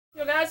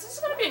guys, this is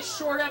gonna be a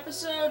short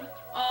episode.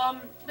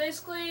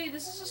 Basically,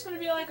 this is just gonna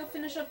be like a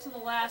finish up to the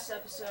last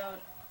episode.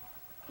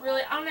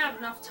 Really, I don't have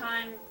enough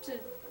time to,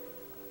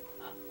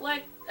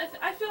 like,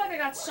 I feel like I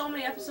got so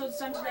many episodes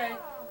done today,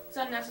 it's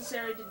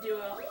unnecessary to do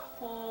a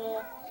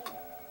whole,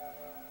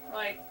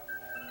 like,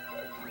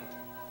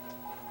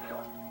 I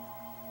don't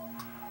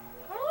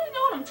really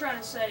know what I'm trying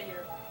to say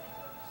here.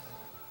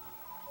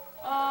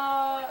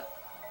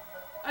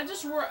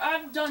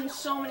 I've done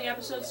so many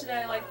episodes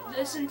today, like,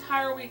 this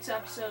entire week's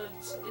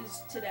episodes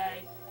is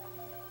today.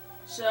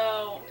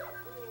 So,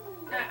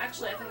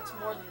 actually, I think it's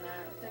more than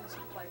that. I think it's,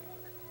 like,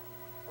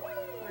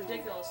 a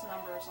ridiculous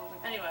number or something.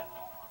 Anyway,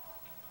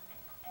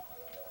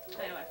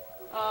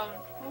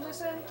 what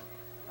was I saying?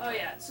 Oh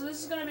yeah, so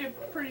this is gonna be a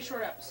pretty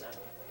short episode.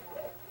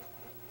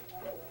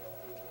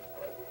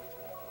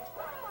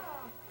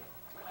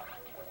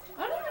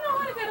 I don't even know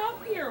how to get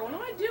up here. What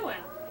am I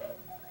doing?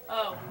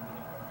 Oh,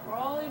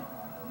 probably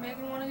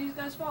making one of these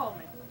guys follow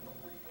me.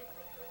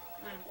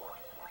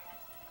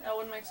 That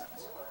wouldn't make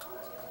sense.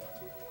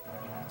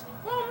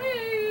 Follow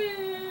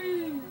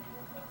me!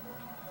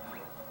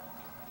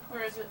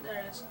 Where is it? There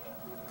it is.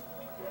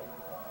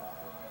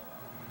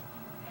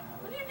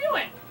 What are you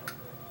doing?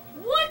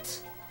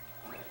 What?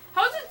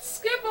 How does it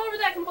skip over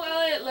that completely?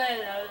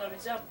 Let me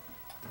jump.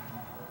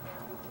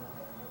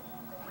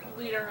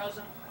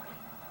 Lederhosen.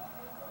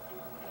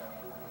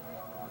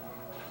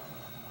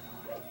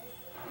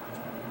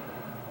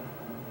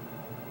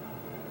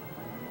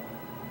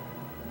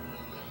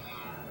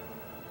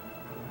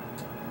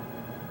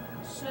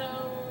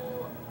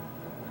 So,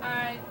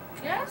 I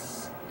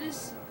guess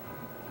this.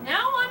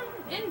 Now I'm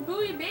in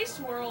buoy-based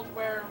world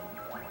where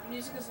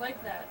music is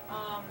like that.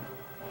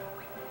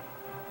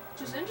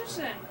 Which is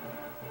interesting.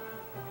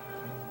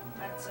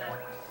 I'd say.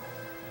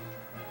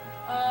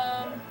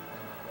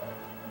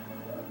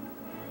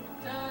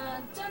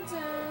 Dun, dun, dun,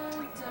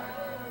 dun,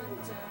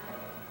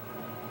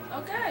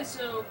 dun. Okay,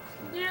 so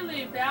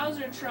clearly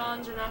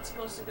Bowser-trons are not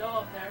supposed to go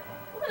up there.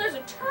 Oh, there's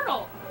a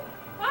turtle.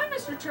 Hi,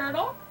 Mr.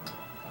 Turtle.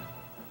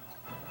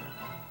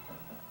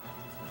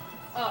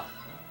 Oh.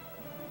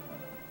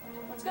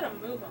 Let's get a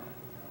move on.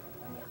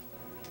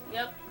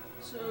 Yep.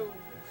 So,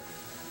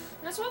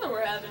 nice weather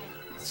we're having.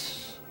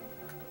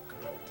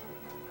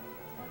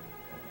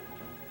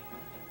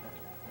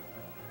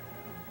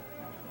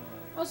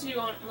 Most of you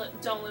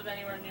don't live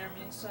anywhere near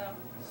me, so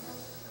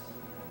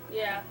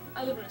yeah.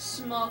 I live in a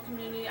small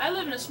community. I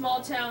live in a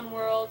small town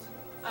world.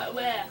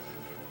 Where?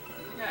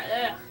 Right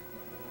there.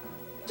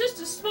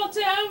 Just a small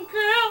town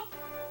girl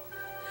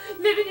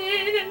living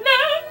in a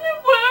lonely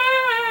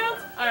world.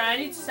 Alright, I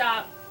need to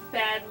stop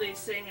badly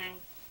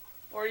singing,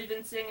 or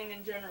even singing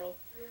in general.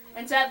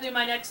 And sadly,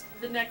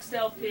 the next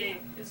LP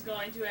is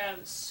going to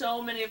have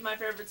so many of my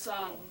favorite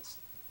songs.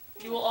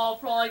 You will all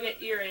probably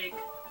get earache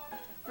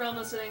from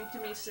listening to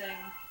me sing.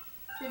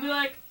 You'll be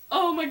like,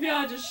 oh my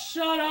god, just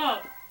shut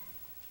up.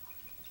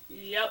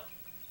 Yep.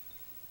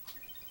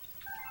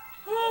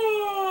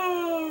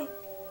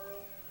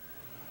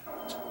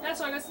 Yeah,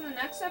 so I guess in the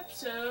next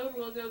episode,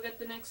 we'll go get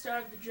the next star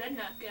of the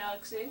Dreadnought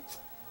Galaxy.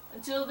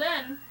 Until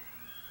then,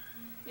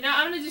 you know,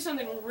 I'm gonna do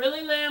something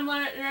really lame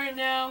right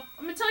now.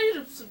 I'm gonna tell you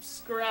to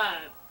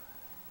subscribe.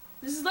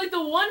 This is like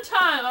the one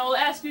time I will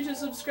ask you to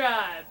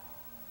subscribe.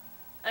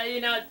 You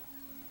know,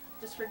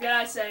 just forget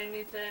I said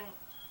anything.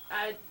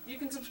 You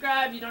can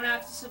subscribe, you don't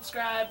have to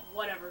subscribe,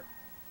 whatever.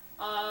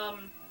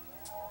 I'm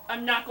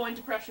not going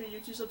to pressure you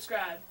to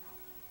subscribe.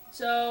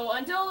 So,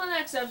 until the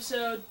next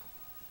episode,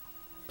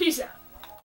 peace out.